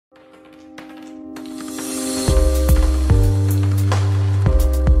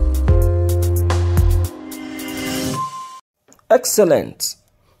Excellent.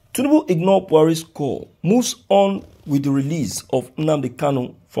 Tinubu ignored Buhari's call, moves on with the release of Nnamdi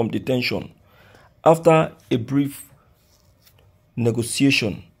Kanu from detention after a brief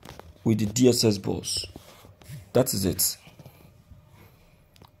negotiation with the DSS boss. That is it.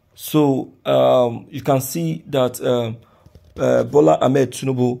 So you can see that Bola Ahmed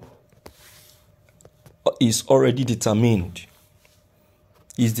Tinubu is already determined.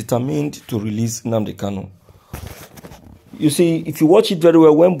 He's determined to release Nnamdi Kanu. You see, if you watch it very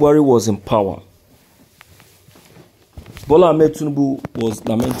well, when Buhari was in power, Bola Ahmed Tinubu was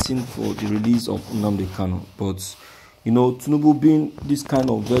lamenting for the release of Nnamdi Kanu. But, you know, Tinubu, being this kind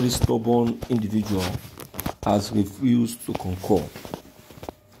of very stubborn individual, has refused to concur.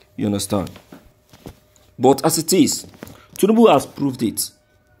 You understand? But as it is, Tinubu has proved it,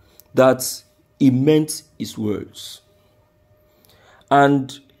 that he meant his words.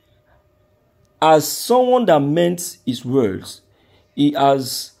 And as someone that meant his words, he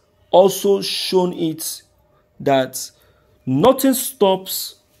has also shown it that nothing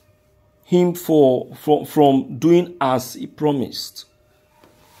stops him from doing as he promised.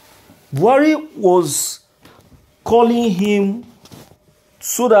 Buhari was calling him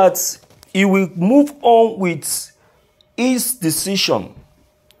so that he will move on with his decision.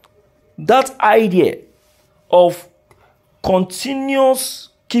 That idea of continuous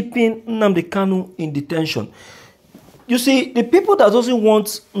keeping Nnamdi Kanu in detention. You see, the people that doesn't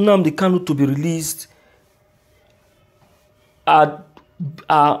want Nnamdi Kanu to be released are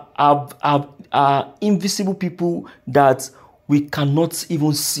invisible people that we cannot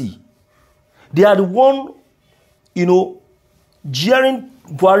even see. They are the one, you know, jeering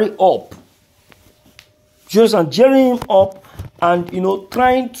Buhari up. Just jeering him up and, you know,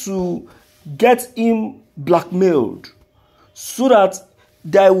 trying to get him blackmailed so that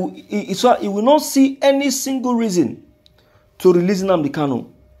he will not see any single reason to release Nnamdi Kanu.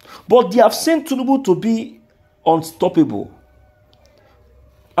 But they have seen Tinubu to be unstoppable.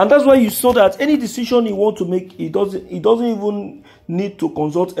 And that's why you saw that any decision he wants to make, he doesn't even need to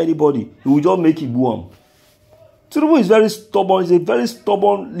consult anybody. He will just make it go on. Tinubu is very stubborn. He's a very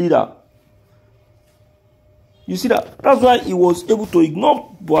stubborn leader. You see that? That's why he was able to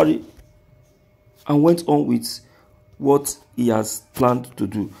ignore Buhari and went on with what he has planned to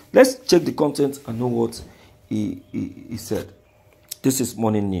do. Let's check the content and know what he said. This is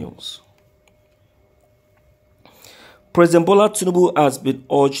Morning News. President Bola Tinubu has been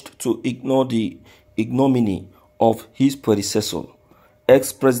urged to ignore the ignominy of his predecessor,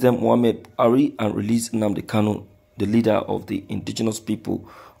 ex-President Muhammad Buhari, and release Nnamdi Kanu, the leader of the indigenous people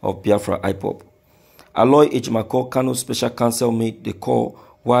of Biafra IPOB. Aloy Ejimako, Kanu's special counsel, made the call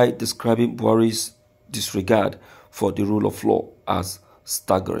while describing Buhari's disregard for the rule of law as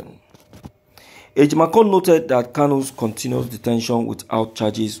staggering. Ejimako noted that Kanu's continuous detention without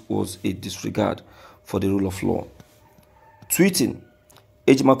charges was a disregard for the rule of law. Tweeting,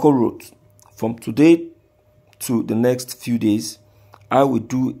 Ejimako wrote, "From today to the next few days, I will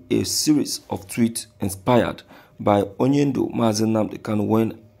do a series of tweets inspired by Onyendo Mazi Nnamdi Kanu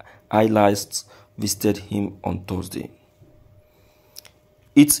when I last visited him on Thursday.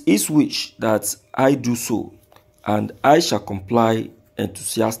 It's his wish that I do so, and I shall comply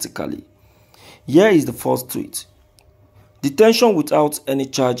enthusiastically." Here is the first tweet. "Detention without any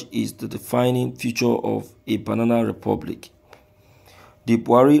charge is the defining feature of a banana republic. The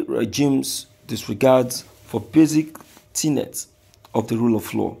Buhari regime's disregard for basic tenets of the rule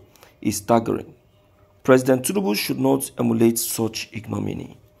of law is staggering. President Tinubu should not emulate such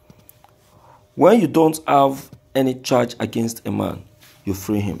ignominy. When you don't have any charge against a man, you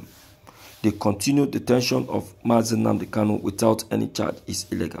free him. The continued detention of Mazi Nnamdi Kanu without any charge is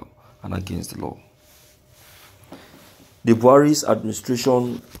illegal and against the law." The Buhari's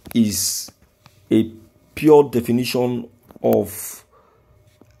administration is a pure definition of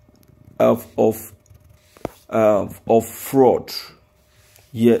fraud.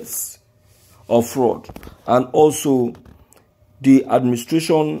 Yes, of fraud. And also, the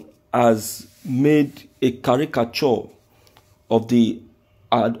administration has made a caricature of the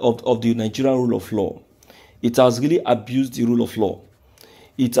Nigerian rule of law. It has really abused the rule of law.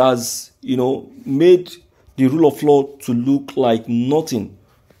 It has, you know, made the rule of law to look like nothing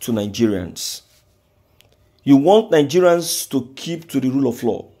to Nigerians. You want Nigerians to keep to the rule of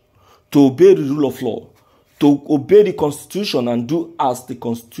law, to obey the rule of law, to obey the Constitution and do as the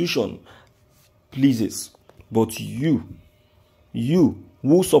Constitution pleases. But you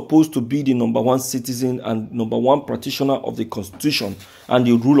who's supposed to be the number one citizen and number one practitioner of the Constitution and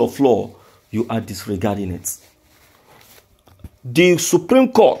the rule of law, you are disregarding it. The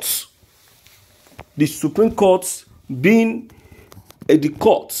Supreme Court being the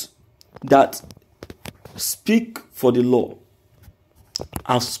courts that speak for the law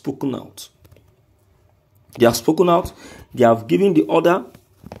have spoken out. They have spoken out. They have given the order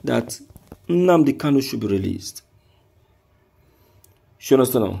that Nnamdi Kanu should be released. You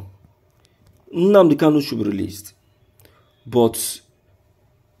understand now? Nnamdi Kanu should be released. But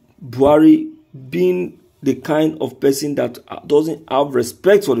Buhari, being the kind of person that doesn't have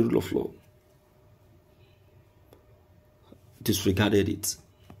respect for the rule of law, disregarded it,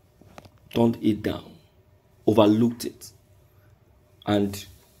 turned it down, overlooked it, and,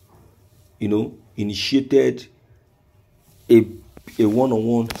 initiated a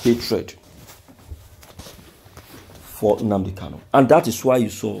one-on-one hatred for Nnamdi Kanu. And that is why you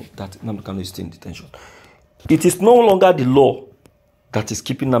saw that Nnamdi Kanu is still in detention. It is no longer the law that is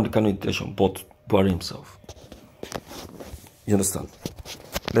keeping Nnamdi Kanu in detention, but Buhari himself. You understand?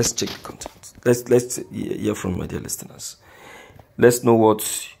 Let's check the content. Let's hear from my dear listeners. Let's know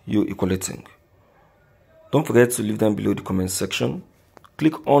what you equally think. Don't forget to leave them below the comment section.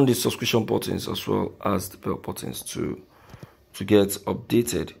 Click on the subscription buttons as well as the bell buttons to get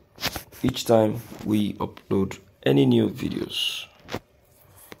updated each time we upload any new videos.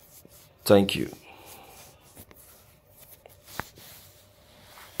 Thank you.